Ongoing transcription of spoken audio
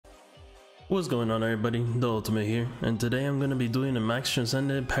What's going on, everybody? The Ultimate here, and today I'm going to be doing a max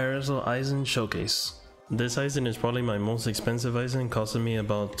Transcended Parasol Aizen showcase. This Aizen is probably my most expensive Aizen, costing me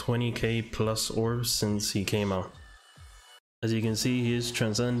about 20k plus orbs since he came out. As you can see, he is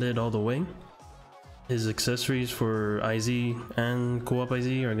Transcended all the way. His accessories for IZ and Co-op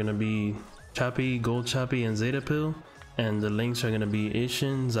IZ are going to be Chappie, Gold Chappie, and Zeta Pill, and the links are going to be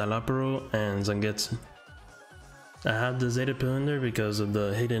Ishin, Zalaparo, and Zangetsu. I have the Zeta Pill in there because of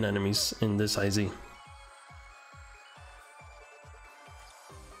the hidden enemies in this IZ.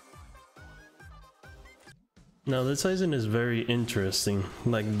 Now this Aizen is very interesting.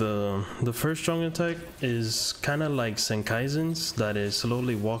 Like the first strong attack is kind of like Senkaizen's, that it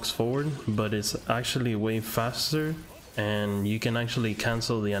slowly walks forward, but it's actually way faster and you can actually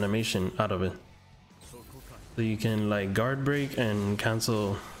cancel the animation out of it. So you can like guard break and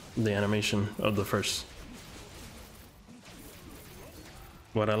cancel the animation of the first.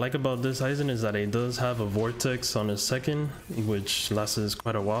 What I like about this Aizen is that it does have a vortex on his second, which lasts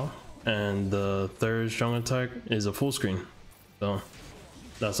quite a while, and the third strong attack is a full screen, so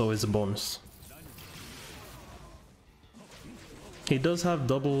that's always a bonus. He does have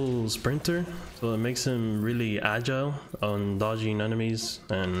double sprinter, so it makes him really agile on dodging enemies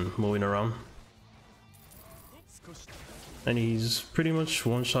and moving around. And he's pretty much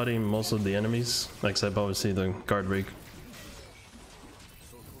one-shotting most of the enemies, except obviously the guard break.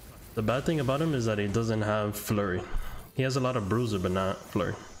 The bad thing about him is that he doesn't have flurry. He has a lot of bruiser but not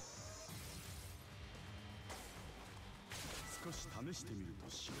flurry.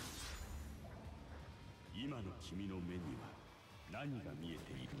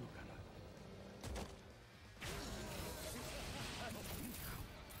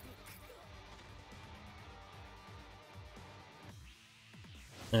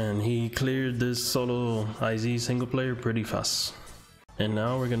 And he cleared this solo IZ single player pretty fast. And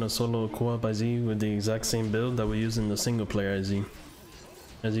now we're gonna solo Co-op IZ with the exact same build that we use in the single player IZ.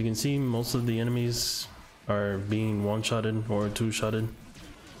 As you can see, most of the enemies are being one-shotted or two-shotted.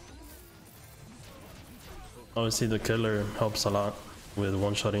 Obviously the killer helps a lot with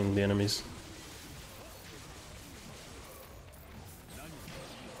one-shotting the enemies.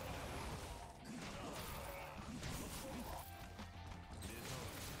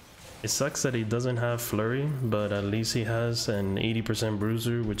 It sucks that he doesn't have flurry, but at least he has an 80%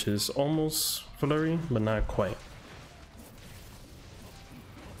 bruiser, which is almost flurry, but not quite.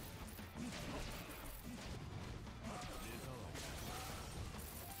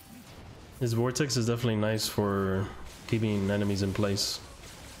 His vortex is definitely nice for keeping enemies in place.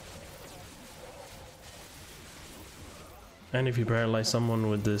 And if you paralyze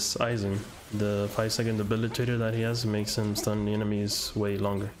someone with this Aizen, the 5-second debilitator that he has makes him stun the enemies way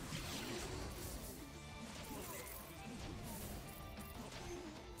longer.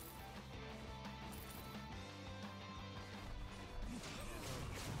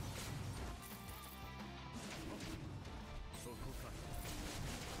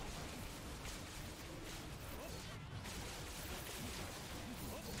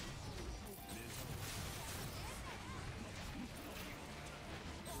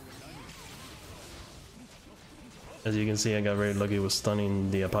 As you can see, I got very lucky with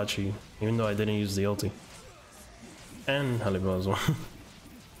stunning the Apache, even though I didn't use the ulti. And Halibo as well.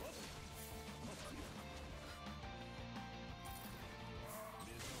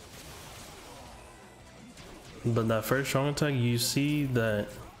 But that first strong attack, you see that,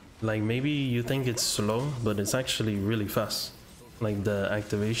 like, maybe you think it's slow, but it's actually really fast. Like, the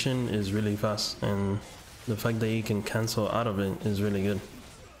activation is really fast, and the fact that you can cancel out of it is really good.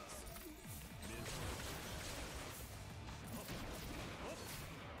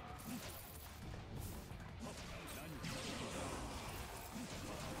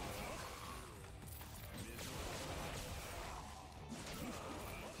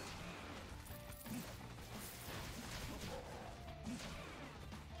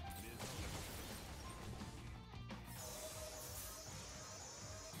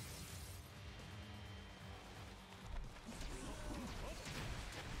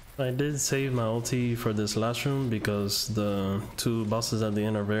 I did save my ulti for this last room because the two bosses at the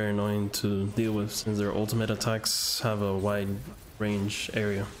end are very annoying to deal with since their ultimate attacks have a wide range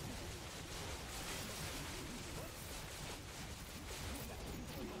area.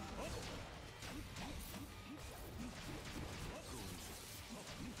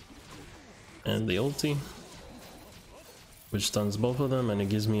 And the ulti, which stuns both of them, and it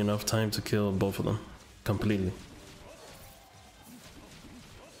gives me enough time to kill both of them completely.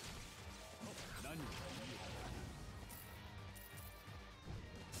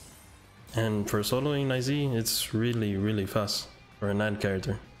 And for soloing IZ, it's really fast for an ad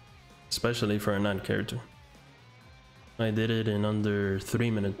character. especially for a NAD character. I did it in under 3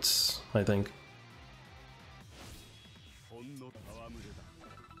 minutes, I think.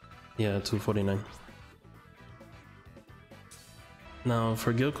 Yeah, 249. Now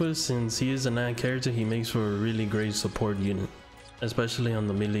for Gilquist, since he is a NAD character, he makes for a really great support unit, especially on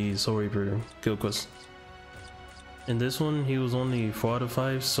the melee Soul Reaper Gilquist. In this one, he was only 4 out of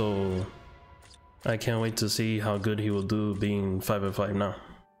 5, so I can't wait to see how good he will do being 5 out of 5 now.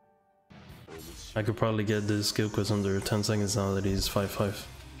 I could probably get this Gilquist under 10 seconds now that he's 5-5.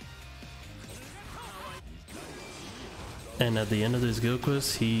 And at the end of this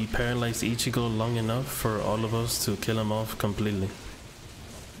Gilquist, he paralyzed Ichigo long enough for all of us to kill him off completely.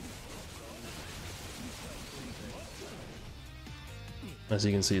 As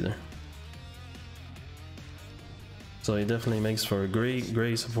you can see there. So he definitely makes for a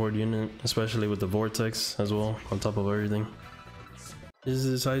great support unit, especially with the Vortex as well, on top of everything. Is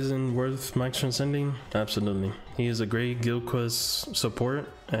this Aizen worth max transcending? Absolutely. He is a great Gilquist support,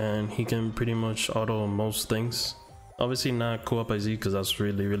 and he can pretty much auto most things. Obviously not co-op IZ because that's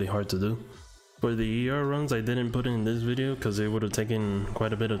really hard to do. For the ER runs, I didn't put it in this video because it would have taken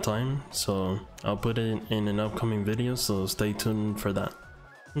quite a bit of time, so I'll put it in an upcoming video, so stay tuned for that.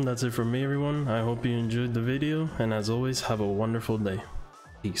 And that's it for me, everyone. I hope you enjoyed the video, and as always, have a wonderful day.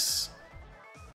 Peace.